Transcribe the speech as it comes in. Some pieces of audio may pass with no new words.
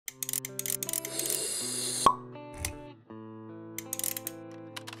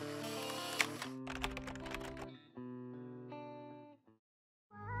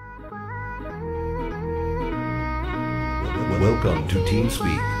Welcome to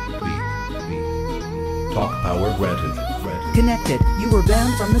TeamSpeak. Talk power granted. Connected. You were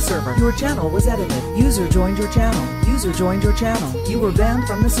banned from the server. Your channel was edited. User joined your channel. User joined your channel. You were banned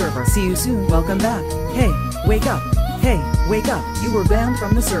from the server. See you soon. Welcome back. Hey, wake up. Hey, wake up. You were banned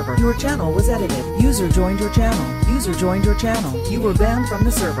from the server. Your channel was edited. User joined your channel. User joined your channel. You were banned from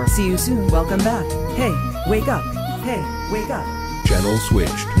the server. See you soon. Welcome back. Hey, wake up. Hey, wake up. Channel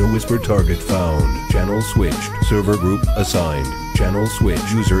switched. No whisper target found. Channel switched. Server group assigned. Channel switch.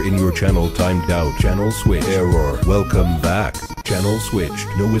 User in your channel timed out. Channel switch. Error. Welcome back. Channel switched.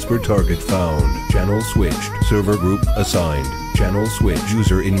 No whisper target found. Channel switched. Server group assigned. Channel switch.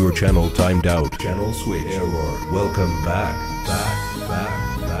 User in your channel timed out. Channel switch. Error. Welcome back. Back.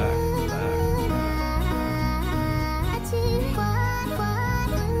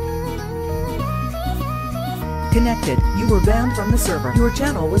 Connected. You were banned from the server. Your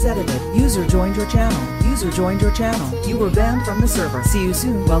channel was edited. User joined your channel. User joined your channel. You were banned from the server. See you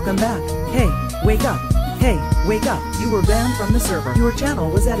soon. Welcome back. Hey, wake up. Hey, wake up. You were banned from the server. Your channel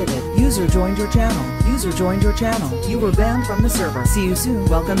was edited. User joined your channel. User joined your channel. You were banned from the server. See you soon.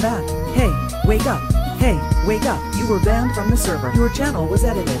 Welcome back. Hey, wake up. Hey, wake up. You were banned from the server. Your channel was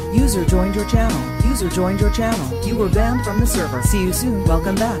edited. User joined your channel. User joined your channel. You were banned from the server. See you soon.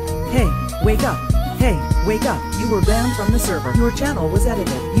 Welcome back. Hey, wake up. Hey, wake up. You were banned from the server. Your channel was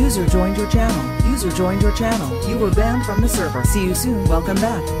edited. User joined your channel. User joined your channel. You were banned from the server. See you soon. Welcome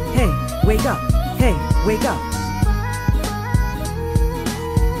back. Hey, wake up. Hey, wake up.